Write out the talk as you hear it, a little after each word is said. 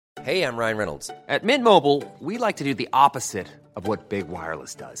Hey, I'm Ryan Reynolds. At Mint Mobile, we like to do the opposite of what Big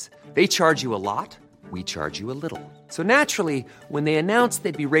Wireless does. They charge you a lot, we charge you a little. So naturally, when they announced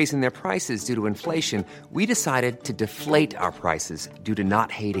they'd be raising their prices due to inflation, we decided to deflate our prices due to not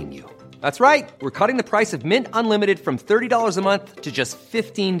hating you. That's right. We're cutting the price of Mint Unlimited from $30 a month to just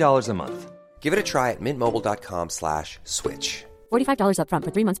 $15 a month. Give it a try at mintmobile.com/switch. $45 up front for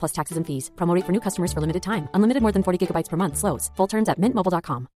 3 months plus taxes and fees. Promo rate for new customers for limited time. Unlimited more than 40 gigabytes per month. Slows full terms at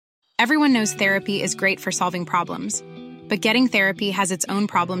mintmobile.com. Everyone knows therapy is great for solving problems, but getting therapy has its own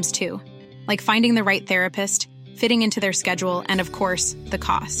problems too, like finding the right therapist, fitting into their schedule, and of course, the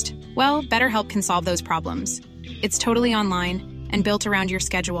cost. Well, BetterHelp can solve those problems. It's totally online and built around your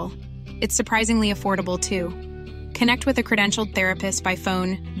schedule. It's surprisingly affordable too. Connect with a credentialed therapist by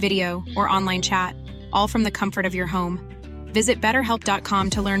phone, video, or online chat, all from the comfort of your home. Visit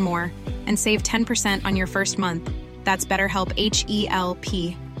BetterHelp.com to learn more and save 10% on your first month. That's BetterHelp,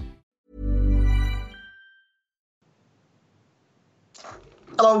 H-E-L-P.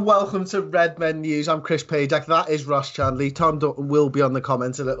 Hello and welcome to Red Men News. I'm Chris Pajak. That is Ross Chandley. Tom Dutton will be on the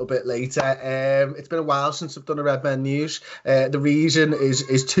comments a little bit later. It's been a while since I've done a Red Men News. The reason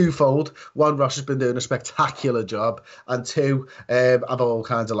is twofold. One, Ross has been doing a spectacular job. And two, I've all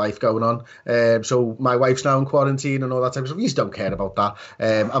kinds of life going on. So my wife's now in quarantine and all that type of stuff. You just don't care about that.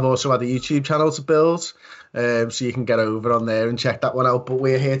 I've also had a YouTube channel to build. So you can get over on there and check that one out. But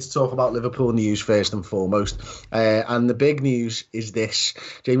we're here to talk about Liverpool news first and foremost. And the big news is this.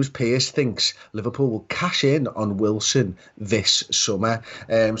 James Pearce thinks Liverpool will cash in on Wilson this summer.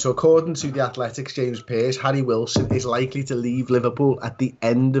 So according to The Athletic's James Pearce, Harry Wilson is likely to leave Liverpool at the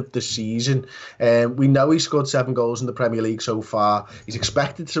end of the season. We know he scored 7 goals in the Premier League so far. He's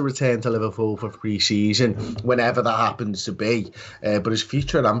expected to return to Liverpool for pre-season, whenever that happens to be. But his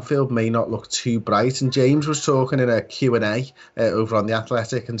future at Anfield may not look too bright. And James was talking in a Q&A over on The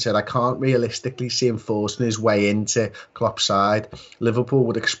Athletic and said, I can't realistically see him forcing his way into Klopp's side. Liverpool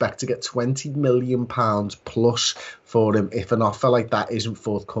would expect to get £20 million plus for him. If an offer like that isn't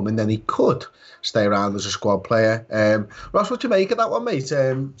forthcoming, then he could stay around as a squad player. Ross, what do you make of that one, mate?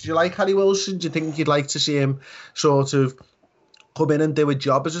 Do you like Harry Wilson? Do you think you'd like to see him sort of come in and do a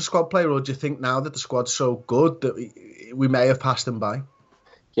job as a squad player, or do you think now that the squad's so good that we may have passed him by?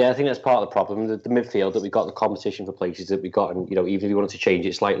 Yeah, I think that's part of the problem. The midfield that we got, the competition for places that we got, and even if you wanted to change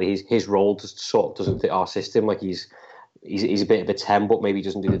it slightly, his role just sort of doesn't fit our system. Like he's a bit of a 10, but maybe he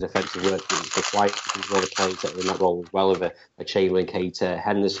doesn't do the defensive work that's required. There's other players that are in that role as well, of a Chamberlain, Keita,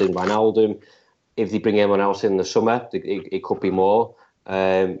 Henderson, Wijnaldum. If they bring anyone else in the summer, it could be more.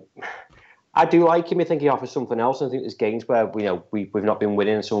 I do like him. I think he offers something else. And I think there's games where we've not been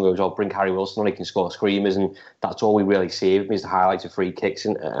winning, and someone goes, "Oh, bring Harry Wilson on. He can score screamers," and that's all we really see of him is the highlights of free kicks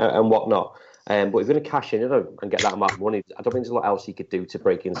and whatnot. But if you're going to cash in and get that amount of money, I don't think there's a lot else he could do to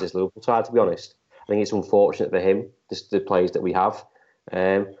break into this Liverpool side. To be honest, I think it's unfortunate for him, the players that we have.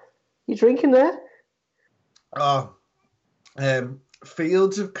 You drinking there?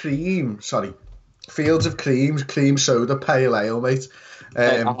 Fields of Cream soda, pale ale, mate.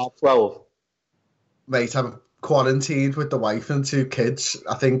 At 12. Mate, I'm quarantined with the wife and 2 kids.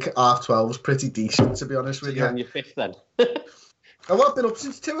 I think 12:30 is pretty decent, to be honest with you. You're on your 5th then? I've been up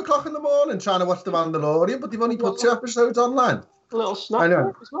since 2 o'clock in the morning trying to watch The Mandalorian, but they've only put 2 episodes online. A little snack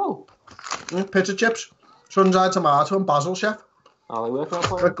as well. Pizza chips, sun-dried tomato and basil, chef. Oh, they working out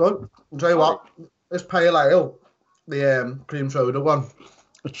for you? They're good. I'll tell you what, this pale ale, the cream soda one,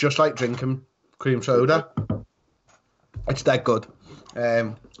 it's just like drinking cream soda. It's that good.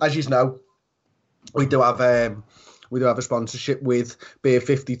 As you know, we do have a sponsorship with Beer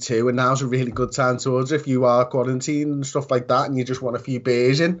 52, and now's a really good time to order if you are quarantined and stuff like that and you just want a few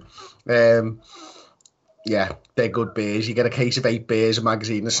beers in. Yeah, they're good beers. You get a case of 8 beers, a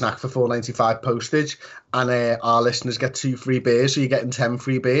magazine, a snack for $4.95 postage, and our listeners get 2 free beers, so you're getting 10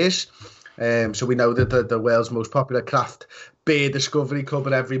 free beers. So we know that the world's most popular craft beer discovery club,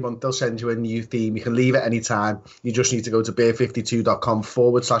 and every month they'll send you a new theme. You can leave at any time. You just need to go to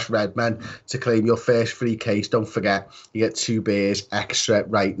beer52.com/redmen to claim your first free case. Don't forget, you get 2 beers extra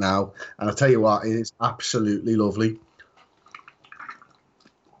right now. And I'll tell you what, it is absolutely lovely.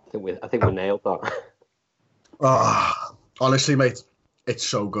 I think we nailed that. Honestly, mate, it's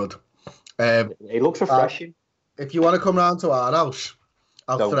so good. It looks refreshing. If you want to come round to our house,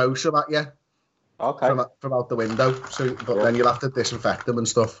 I'll throw some at you. Okay. From out the window. Then you'll have to disinfect them and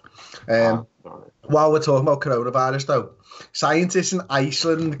stuff. While we're talking about coronavirus, though, scientists in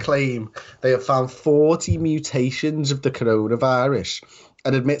Iceland claim they have found 40 mutations of the coronavirus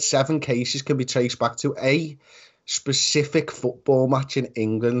and admit 7 cases can be traced back to A, specific football match in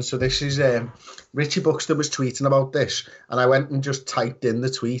England. So this is Richie Buxton was tweeting about this, and I went and just typed in the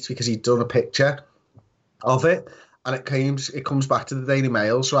tweet because he'd done a picture of it, and it comes back to the Daily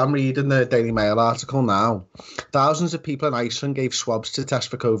Mail. So I'm reading the Daily Mail article now. Thousands of people in Iceland gave swabs to test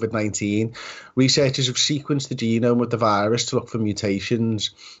for COVID-19. Researchers have sequenced the genome of the virus to look for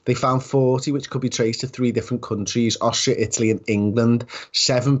mutations. They found 40, which could be traced to 3 different countries: Austria, Italy, and England.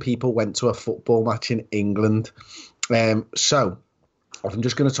 7 people went to a football match in England. So I'm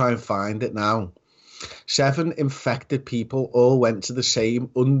just going to try and find it now. 7 infected people all went to the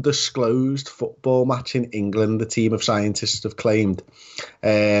same undisclosed football match in England, the team of scientists have claimed,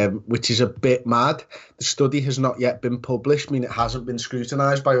 which is a bit mad. The study has not yet been published, I mean, it hasn't been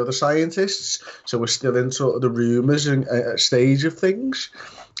scrutinised by other scientists, so we're still in sort of the rumours and stage of things.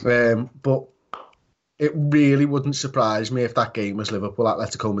 But it really wouldn't surprise me if that game was Liverpool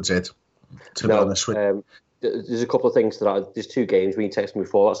Atletico Madrid, to be honest with you. There's a couple of things there's 2 games when you texted me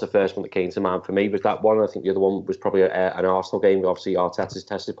before. That's the first one that came to mind for me, was that one. I think the other one was probably an Arsenal game. Obviously, Arteta's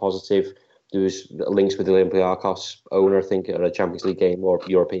tested positive. There was links with the Olympiacos owner, I think, at a Champions League game or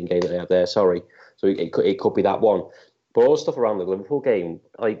European game that they had there. Sorry, so it could be that one. But all the stuff around the Liverpool game,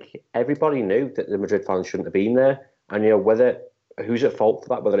 like, everybody knew that the Madrid fans shouldn't have been there, and who's at fault for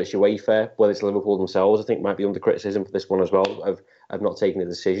that? Whether it's UEFA, whether it's Liverpool themselves, I think might be under criticism for this one as well, of not taking a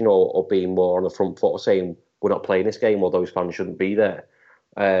decision or being more on the front foot, saying we're not playing this game, or those fans shouldn't be there.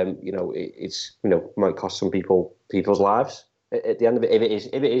 It's might cost some people's lives at the end of it,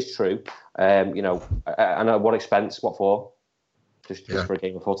 if it is true. And at what expense? What for? Just for a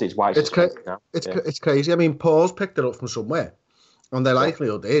game of footy. It's crazy. I mean, Paul's picked it up from somewhere. And the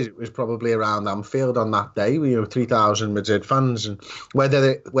likelihood is it was probably around Anfield on that day. 3,000 Madrid fans, and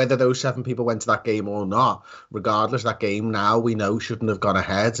whether those 7 people went to that game or not, regardless, that game now we know shouldn't have gone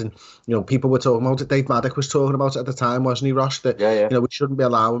ahead. And people were talking about it. Dave Maddock was talking about it at the time, wasn't he, Ross? That we shouldn't be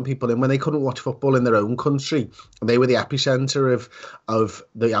allowing people in when they couldn't watch football in their own country. And they were the epicentre of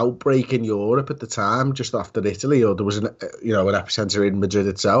the outbreak in Europe at the time, just after Italy, or there was an epicentre in Madrid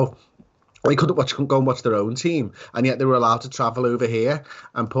itself. They couldn't go and watch their own team, and yet they were allowed to travel over here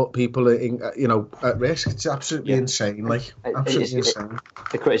and put people at risk. It's absolutely insane, insane.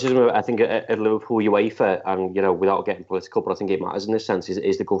 The criticism, I think, at Liverpool, UEFA, and without getting political, but I think it matters in this sense,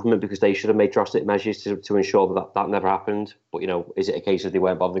 is the government, because they should have made drastic measures to ensure that never happened. But is it a case of they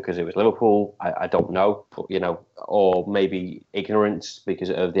weren't bothered because it was Liverpool? I don't know, but or maybe ignorance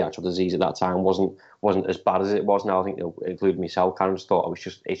because of the actual disease at that time wasn't as bad as it was now. I think, including myself, kind of just thought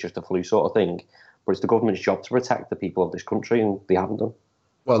it's just a flu sort of thing. But it's the government's job to protect the people of this country, and they haven't done.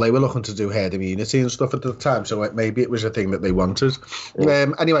 Well, they were looking to do herd immunity and stuff at the time, so maybe it was a thing that they wanted. Yeah.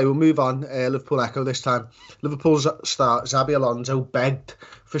 Anyway, we'll move on. Liverpool Echo this time. Liverpool's star Xabi Alonso begged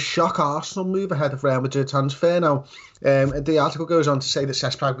for shock Arsenal move ahead of Real Madrid transfer. Now, the article goes on to say that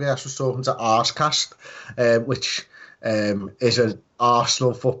Cesc Fabregas was talking to Arscast, which is an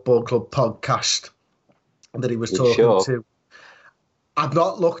Arsenal Football Club podcast that he was talking to. I've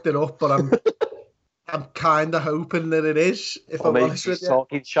not looked it up, but I'm kind of hoping that it is, if I'm honest with you.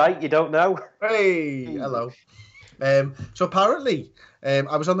 Talking shite, you don't know. Hey, hello. So apparently,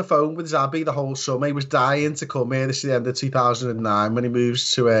 I was on the phone with Xabi the whole summer. He was dying to come here. This is the end of 2009 when he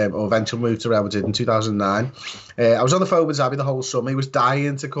moves to, or eventually moved to Real Madrid in 2009. I was on the phone with Xabi the whole summer. He was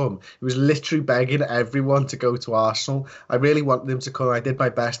dying to come. He was literally begging everyone to go to Arsenal. I really wanted him to come. I did my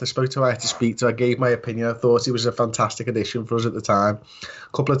best. I spoke to who I had to speak to. I gave my opinion. I thought he was a fantastic addition for us at the time.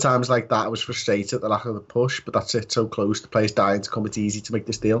 A couple of times like that, I was frustrated at the lack of the push, but that's it. So close. The player's dying to come. It's easy to make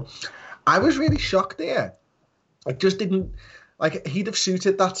this deal. I was really shocked there. I just didn't... he'd have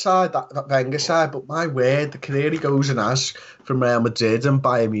suited that side, that Wenger side, but my word, the career he goes and has from Real Madrid and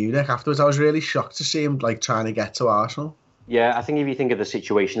Bayern Munich afterwards, I was really shocked to see him trying to get to Arsenal. Yeah, I think if you think of the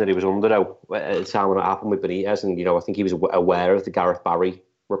situation that he was under at the time when it happened with Benitez, and I think he was aware of the Gareth Barry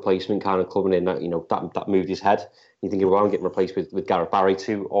replacement kind of coming in, that moved his head. You think, well, I'm getting replaced with Gareth Barry,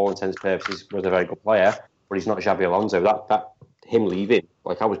 to all intents and purposes, was a very good player, but he's not Xabi Alonso. That him leaving,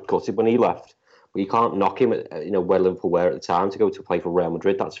 I was gutted when he left. But you can't knock him at where Liverpool were at the time to go to play for Real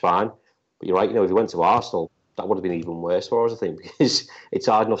Madrid. That's fine. But you're right. If he went to Arsenal, that would have been even worse for us, I think, because it's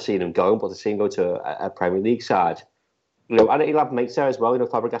hard enough seeing him going, but to see him go to a Premier League side, and he'll have mates there as well.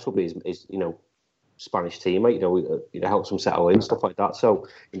 Fabregas will be his Spanish teammate. Helps him settle in, stuff like that. So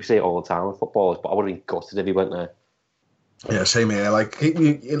you can see it all the time with footballers. But I would have been gutted if he went there. Yeah, same here.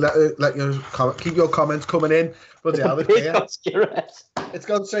 Keep your comments coming in. Bloody hell, it's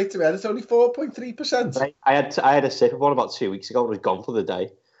gone straight to me. It's only 4.3%. I had a sip of one about 2 weeks ago and it was gone for the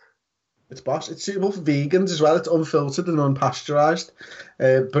day. It's boss. It's suitable for vegans as well. It's unfiltered and unpasteurised.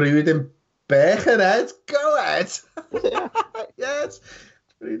 Brewed in Birkenhead, go ahead. Yes.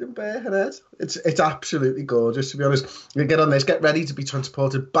 Reading Birkenhead. It's absolutely gorgeous, to be honest. You get on this, get ready to be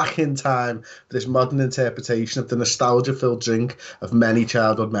transported back in time for this modern interpretation of the nostalgia-filled drink of many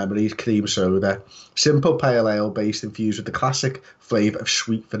childhood memories, cream soda. Simple pale ale based infused with the classic flavour of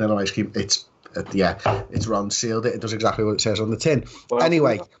sweet vanilla ice cream. It's Ron sealed it. It does exactly what it says on the tin. Well,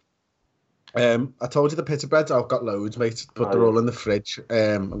 anyway, I told you the pita breads. I've got loads, mate, but they're all in the fridge.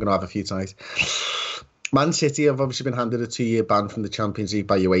 I'm going to have a few tonight. Man City have obviously been handed a 2-year ban from the Champions League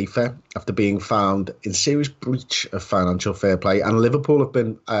by UEFA after being found in serious breach of financial fair play. And Liverpool have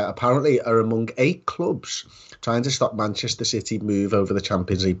been apparently are among 8 clubs trying to stop Manchester City move over the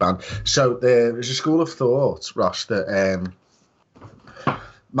Champions League ban. So there's a school of thought, Ross, that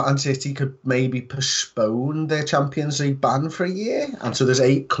Man City could maybe postpone their Champions League ban for a year. And so there's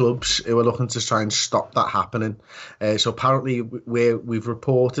 8 clubs who are looking to try and stop that happening. So apparently we've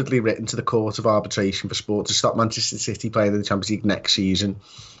reportedly written to the Court of Arbitration for Sport to stop Manchester City playing in the Champions League next season.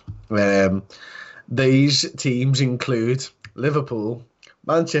 These teams include Liverpool,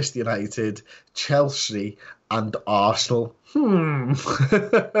 Manchester United, Chelsea and Arsenal. SEO,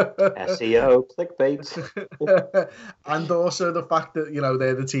 clickbait. And also the fact that,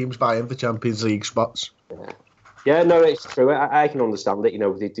 they're the teams vying for Champions League spots. Yeah, no, it's true. I can understand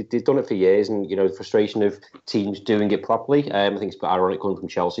it. They've done it for years, and, the frustration of teams doing it properly. I think it's a bit ironic coming from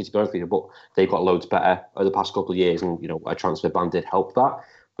Chelsea, to be honest with you, but they've got loads better over the past couple of years, and, a transfer ban did help that.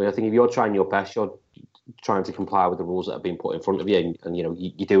 But I think if you're trying your best, you're trying to comply with the rules that have been put in front of you, and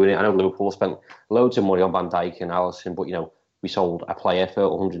you're doing it. I know Liverpool spent loads of money on Van Dijk and Alisson, but, we sold a player for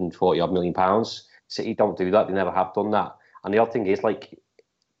 £140 million. City don't do that. They never have done that. And the odd thing is,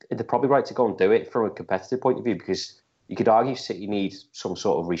 they're probably right to go and do it from a competitive point of view, because you could argue City needs some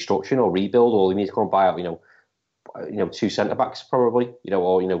sort of restructuring or rebuild, or they need to go and buy out, 2 centre-backs probably,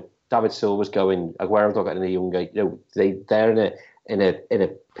 or, David Silva's going, Aguero's not getting any younger, they're in a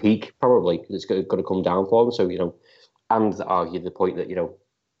peak probably. It's going to come down for them. So, and argue the point that,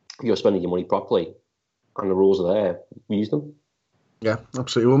 you're spending your money properly and the rules are there, use them. Yeah,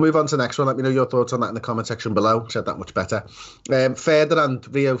 absolutely. We'll move on to the next one. Let me know your thoughts on that in the comment section below. Said that much better. Rio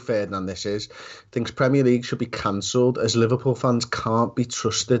Ferdinand, thinks Premier League should be cancelled as Liverpool fans can't be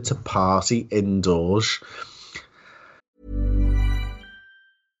trusted to party indoors.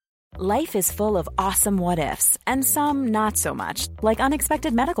 Life is full of awesome what-ifs, and some not so much, like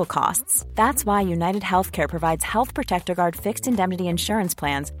unexpected medical costs. That's why United Healthcare provides Health Protector Guard fixed indemnity insurance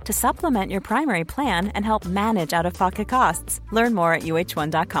plans to supplement your primary plan and help manage out-of-pocket costs. Learn more at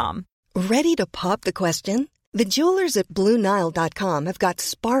uh1.com. Ready to pop the question? The jewelers at BlueNile.com have got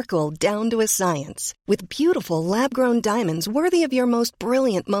sparkle down to a science with beautiful lab-grown diamonds worthy of your most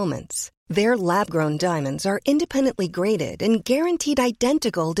brilliant moments. Their lab-grown diamonds are independently graded and guaranteed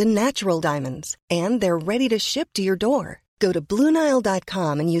identical to natural diamonds. And they're ready to ship to your door. Go to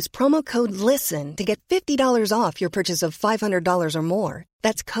BlueNile.com and use promo code LISTEN to get $50 off your purchase of $500 or more.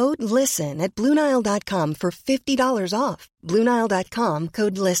 That's code LISTEN at BlueNile.com for $50 off. BlueNile.com,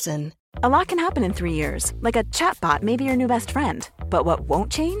 code LISTEN. A lot can happen in 3 years, like a chatbot may be your new best friend. But what won't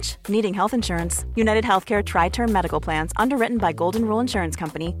change? Needing health insurance. United Healthcare Tri-Term Medical Plans, underwritten by Golden Rule Insurance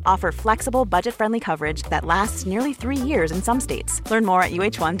Company, offer flexible, budget-friendly coverage that lasts nearly 3 years in some states. Learn more at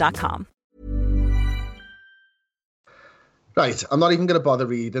uh1.com. Right, I'm not even going to bother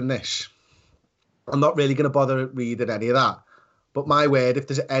reading this. I'm not really going to bother reading any of that. But my word, if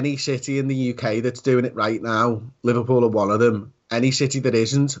there's any city in the UK that's doing it right now, Liverpool are one of them. Any city that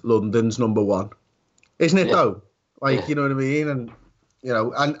isn't, London's number one. Isn't it, though? You know what I mean? And,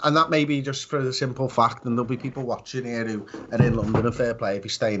 and that may be just for the simple fact, and there'll be people watching here who are in London, and fair play if you're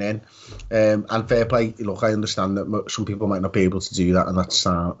staying in. And fair play, look, I understand that some people might not be able to do that, and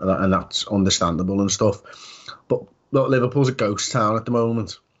that's understandable and stuff. But, look, Liverpool's a ghost town at the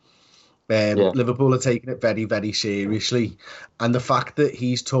moment. Liverpool are taking it very, very seriously. And the fact that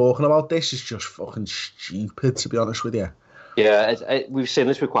he's talking about this is just fucking stupid, to be honest with you. Yeah, we've seen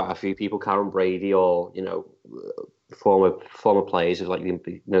this with quite a few people, Karen Brady or, former players who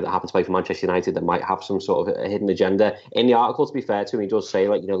that happen to play for Manchester United that might have some sort of a hidden agenda. In the article, to be fair to him, he does say,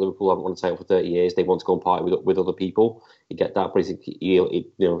 Liverpool haven't won a title for 30 years. They want to go and party with other people. You get that, but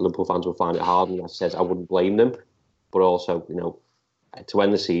Liverpool fans will find it hard, and he says, I wouldn't blame them. But also, to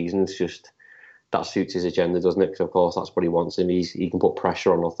end the season, it's just that suits his agenda, doesn't it? Because of course that's what he wants, and he can put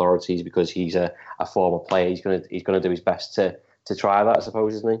pressure on authorities because he's a former player. He's gonna do his best to try that, I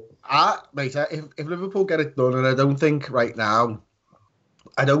suppose, isn't he? Mate, if Liverpool get it done, and I don't think right now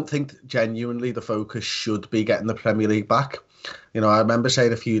I don't think genuinely the focus should be getting the Premier League back. You know, I remember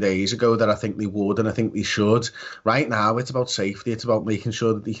saying a few days ago that I think they would and I think they should. Right now, it's about safety. It's about making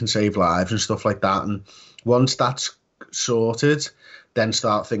sure that they can save lives and stuff like that. And once that's sorted, then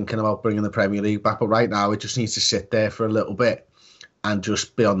start thinking about bringing the Premier League back. But right now, it just needs to sit there for a little bit and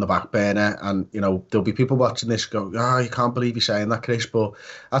just be on the back burner. And, you know, there'll be people watching this go, you can't believe you're saying that, Chris. But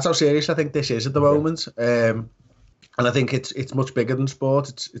that's how serious I think this is at the moment. And I think it's much bigger than sport.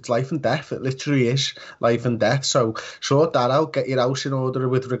 It's life and death. It literally is life and death. So sort that out, get your house in order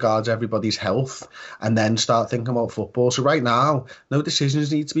with regards to everybody's health, and then start thinking about football. So right now, no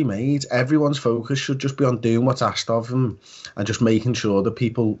decisions need to be made. Everyone's focus should just be on doing what's asked of them and just making sure that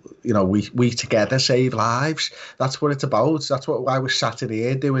people, you know, we together save lives. That's what it's about. That's what I was sat in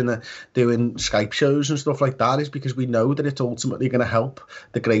here doing Skype shows and stuff like that, is because we know that it's ultimately going to help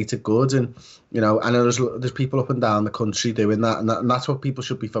the greater good. And, you know, I know there's people up and down the country doing that, and that's what people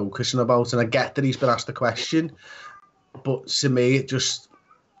should be focusing about. And I get that he's been asked the question, but to me, it just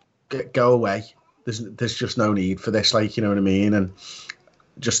go away. There's just no need for this, like, you know what I mean? And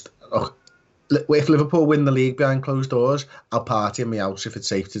just if Liverpool win the league behind closed doors, I'll party in my house if it's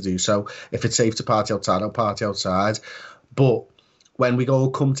safe to do so. If it's safe to party outside, I'll party outside. But when we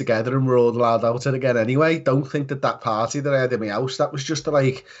all come together and we're all allowed out again anyway, don't think that party that I had in my house, that was just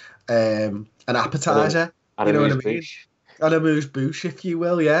like an appetizer. You know what I mean? And a moose boosh, if you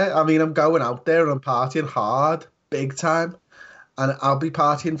will, yeah. I mean, I'm going out there and I'm partying hard, big time. And I'll be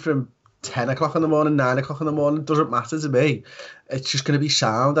partying from 10 o'clock in the morning, 9 o'clock in the morning. Doesn't matter to me. It's just going to be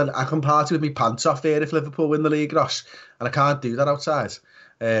sound. And I can party with my pants off here if Liverpool win the league, Ross. And I can't do that outside.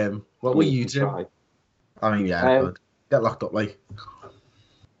 What will you do? I mean, yeah, get locked up, like.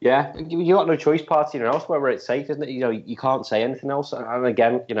 Yeah, you got no choice partying or else, whether it's safe, isn't it? You know, you can't say anything else. And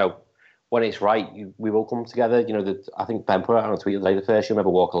again, you know, when it's right, we will come together. You know, I think Ben put out on a tweet today, the first you'll never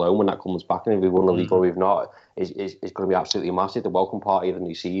walk alone when that comes back, and if we won the league or we've not, is going to be absolutely massive. The welcome party of the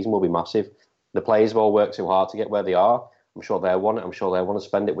new season will be massive. The players have all worked so hard to get where they are. I'm sure they want it. I'm sure they want to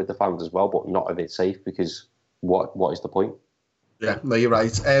spend it with the fans as well, but not if it's safe, because what is the point? Yeah, no, you're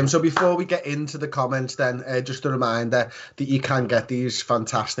right. So before we get into the comments then, just a reminder that you can get these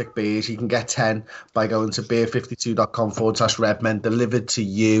fantastic beers. You can get 10 by going to beer52.com/Redmen, delivered to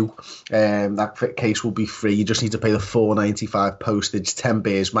you. That case will be free. You just need to pay the $4.95 postage, 10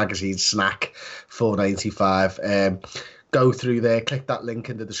 beers, magazine, snack, $4.95. Go through there, click that link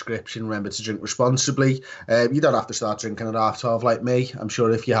in the description. Remember to drink responsibly. You don't have to start drinking at 12:30 like me. I'm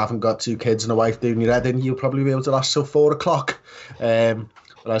sure if you haven't got 2 kids and a wife doing your head in, you'll probably be able to last till 4 o'clock. But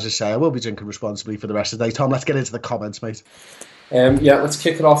as I say, I will be drinking responsibly for the rest of the day. Tom, let's get into the comments, mate. Let's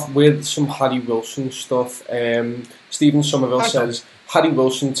kick it off with some Harry Wilson stuff. Stephen Somerville says, Harry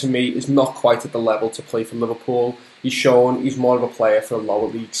Wilson to me is not quite at the level to play for Liverpool. He's shown he's more of a player for a lower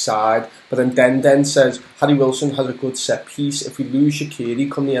league side. But then Den says, Harry Wilson has a good set piece. If we lose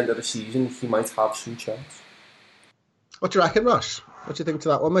Shaqiri come the end of the season, he might have some chance. What do you reckon, Ross? What do you think to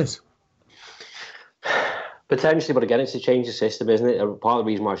that one, mate? Potentially, but again, it's to change the system, isn't it? Part of the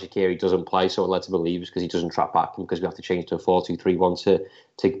reason why Shaqiri doesn't play, so it led to believe, is because he doesn't track back, and because we have to change to a 4-2-3-1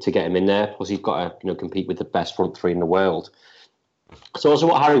 to get him in there. Plus, he's got to compete with the best front three in the world. It's also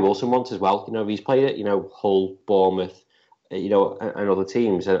what Harry Wilson wants as well. You know, he's played at Hull, Bournemouth, and other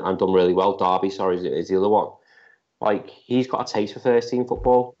teams, and done really well. Derby, is the other one. Like, he's got a taste for first team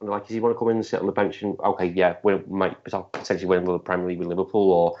football, and like, does he want to come in and sit on the bench and we might potentially win the Premier League with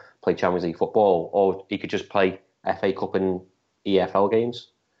Liverpool or play Champions League football, or he could just play FA Cup and EFL games?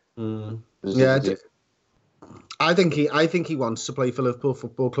 I think he wants to play for Liverpool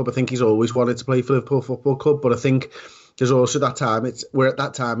Football Club. I think he's always wanted to play for Liverpool Football Club, but I think there's also that time. We're at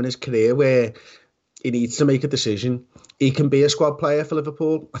that time in his career where he needs to make a decision. He can be a squad player for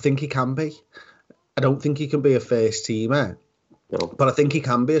Liverpool. I think he can be. I don't think he can be a first teamer. No. But I think he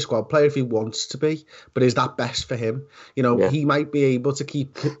can be a squad player if he wants to be. But is that best for him? He might be able to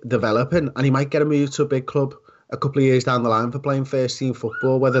keep developing, and he might get a move to a big club a couple of years down the line for playing first team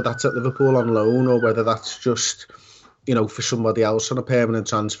football, whether that's at Liverpool on loan or whether that's just, for somebody else on a permanent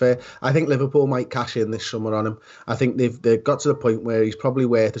transfer. I think Liverpool might cash in this summer on him. I think they've got to the point where he's probably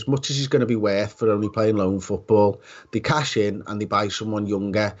worth as much as he's going to be worth for only playing loan football. They cash in and they buy someone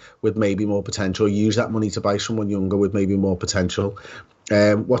younger with maybe more potential, use that money to buy someone younger with maybe more potential.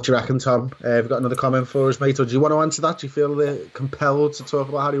 What do you reckon, Tom? Have you got another comment for us, mate? Or do you want to answer that? Do you feel compelled to talk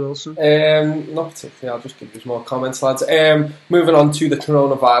about Harry Wilson? Not particularly. I'll just give you some more comments, lads. Moving on to the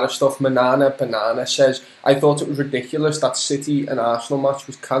coronavirus stuff. Banana says, I thought it was ridiculous that City and Arsenal match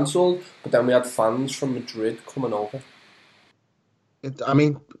was cancelled, but then we had fans from Madrid coming over.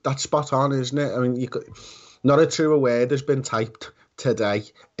 That's spot on, isn't it? I mean, not a truer word has been typed today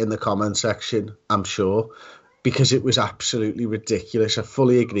in the comment section, I'm sure, because it was absolutely ridiculous. I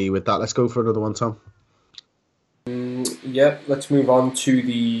fully agree with that. Let's go for another one, Tom. Yeah, let's move on to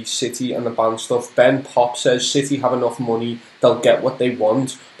the City and the ban stuff. Ben Pop says City have enough money, they'll get what they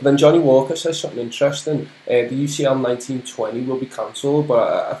want. But then Johnny Walker says something interesting. The UCL 1920 will be cancelled,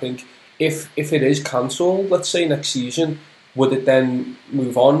 but I think if it is cancelled, let's say next season, would it then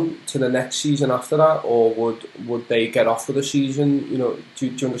move on to the next season after that, or would they get off for the season? You know, do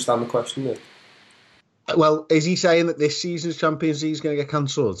you understand the question there? Well, is he saying that this season's Champions League is going to get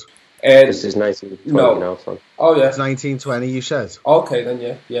cancelled? This is 1920 now, son. Oh yeah, it's 1920. You said. Okay, then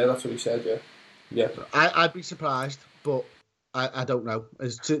yeah, that's what he said. Yeah. I'd be surprised, but I don't know.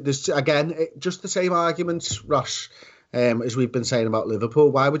 There's again just the same arguments, Ross, as we've been saying about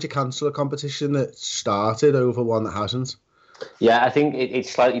Liverpool. Why would you cancel a competition that started over one that hasn't? Yeah, I think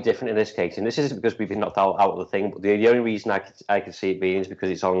it's slightly different in this case, and this isn't because we've been knocked out of the thing. But the only reason I could see it being is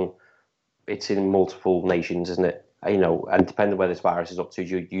because it's in multiple nations, isn't it? You know, and depending on where this virus is up to,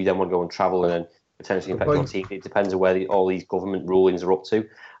 you then want to go and travel and then potentially infect your team. It depends on where all these government rulings are up to.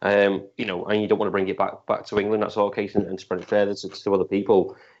 You know, and you don't want to bring it back to England, that sort of case, and spread it further to other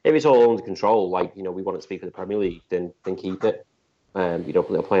people. If it's all under control, like, you know, we want it to be for the Premier League, then keep it. You know,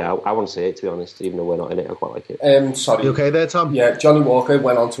 it'll play out. I want to see it, to be honest, even though we're not in it. I quite like it. Sorry. You okay there, Tom? Yeah, Johnny Walker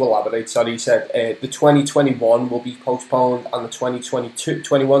went on to elaborate. Sorry, he said the 2021 will be postponed, and the 2022,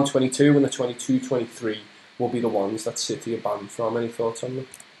 21-22 and the 22-23 will be the ones that City are banned from. Any thoughts on them?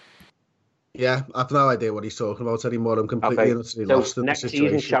 Yeah, I've no idea what he's talking about anymore. I'm completely and utterly lost in the situation.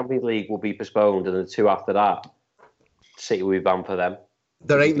 Next season's Champions League will be postponed, and the two after that, City will be banned for them.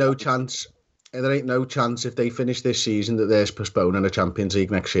 There ain't no chance if they finish this season that there's postponing a Champions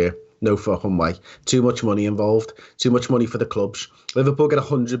League next year. No fucking way. Too much money involved. Too much money for the clubs. Liverpool get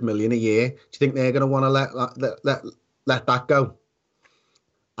 100 million a year. Do you think they're going to want to let that go?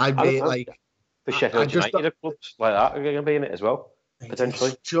 For Sheffield United, clubs like that are going to be in it as well,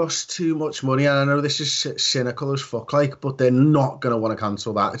 potentially. It's just too much money, and I know this is cynical as fuck, but they're not going to want to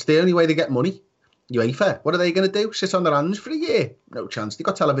cancel that. It's the only way they get money. UEFA, what are they going to do? Sit on their hands for a year? No chance. They've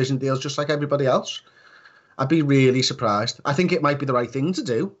got television deals just like everybody else. I'd be really surprised. I think it might be the right thing to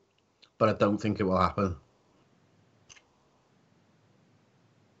do, but I don't think it will happen.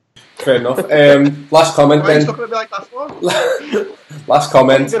 Fair enough. Last comment then. Last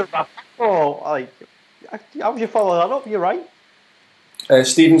comment. How would you follow that up? You're right.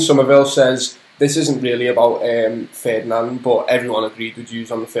 Stephen Somerville says this isn't really about Ferdinand, but everyone agreed with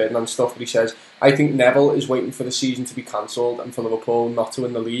views on the Ferdinand stuff. But he says, I think Neville is waiting for the season to be cancelled and for Liverpool not to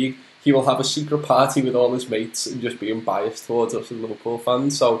win the league. He will have a secret party with all his mates and just being biased towards us as Liverpool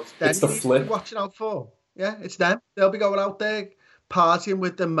fans. So it's the flip. Watching out for. Yeah, it's them. They'll be going out there partying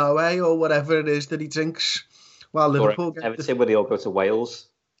with the Moe or whatever it is that he drinks. While Liverpool get Everton, where they all go to Wales.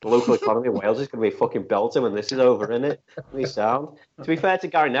 The local economy of Wales is going to be a fucking belter when this is over, isn't it? To be fair to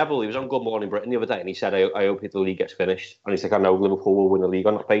Gary Neville, he was on Good Morning Britain the other day and he said, I hope the league gets finished. And he's like, I know Liverpool will win the league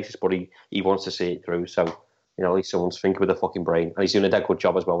on that basis, but he wants to see it through. So, you know, at least someone's thinking with a fucking brain. And he's doing a dead good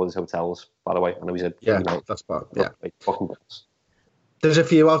job as well with his hotels, by the way. I know he's that's bad. Yeah. Fucking boss. There's a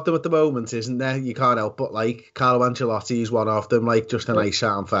few of them at the moment, isn't there? You can't help but Carlo Ancelotti is one of them, just a nice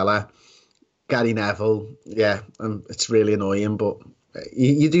sound fella. Gary Neville, yeah, and it's really annoying, but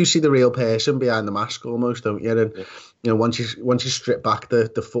you do see the real person behind the mask almost, don't you? And you know, once you strip back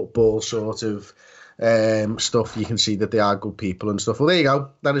the football sort of stuff, you can see that they are good people and stuff. Well, there you go.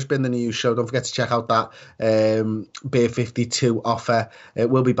 That has been the news show. Don't forget to check out that Beer 52 offer.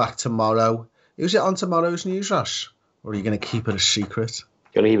 We'll be back tomorrow. Is it on tomorrow's news, Ross? Or are you going to keep it a secret?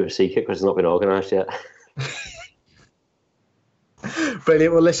 Going to keep it a secret because it's not been organised yet.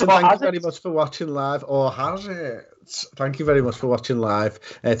 Brilliant. Well, listen, thank you very much for watching live. Or has it? Thank you very much for watching live.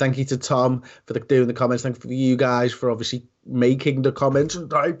 Thank you to Tom for doing the comments. Thank you for you guys for obviously making the comments and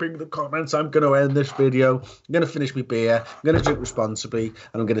typing the comments. I'm going to end this video. I'm going to finish my beer. I'm going to drink responsibly.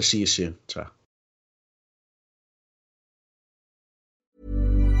 And I'm going to see you soon. Ta.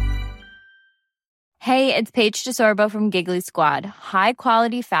 Hey, it's Paige DeSorbo from Giggly Squad. High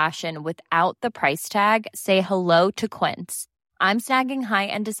quality fashion without the price tag. Say hello to Quince. I'm snagging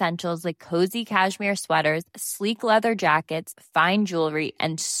high-end essentials like cozy cashmere sweaters, sleek leather jackets, fine jewelry,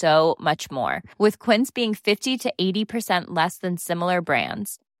 and so much more. With Quince being 50 to 80% less than similar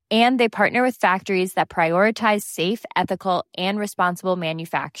brands. And they partner with factories that prioritize safe, ethical, and responsible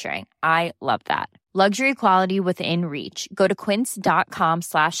manufacturing. I love that. Luxury quality within reach. Go to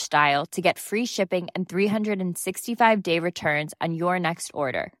quince.com/style to get free shipping and 365-day returns on your next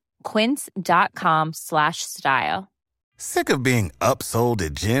order. Quince.com/style. Sick of being upsold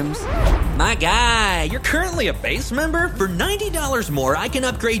at gyms? My guy, you're currently a base member? For $90 more, I can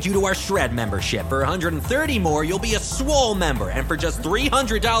upgrade you to our Shred membership. For $130 more, you'll be a Swole member. And for just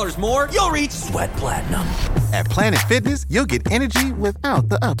 $300 more, you'll reach Sweat Platinum. At Planet Fitness, you'll get energy without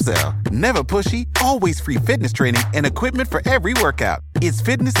the upsell. Never pushy, always free fitness training and equipment for every workout. It's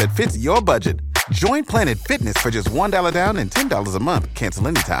fitness that fits your budget. Join Planet Fitness for just $1 down and $10 a month. Cancel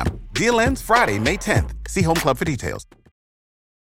anytime. Deal ends Friday, May 10th. See Home Club for details.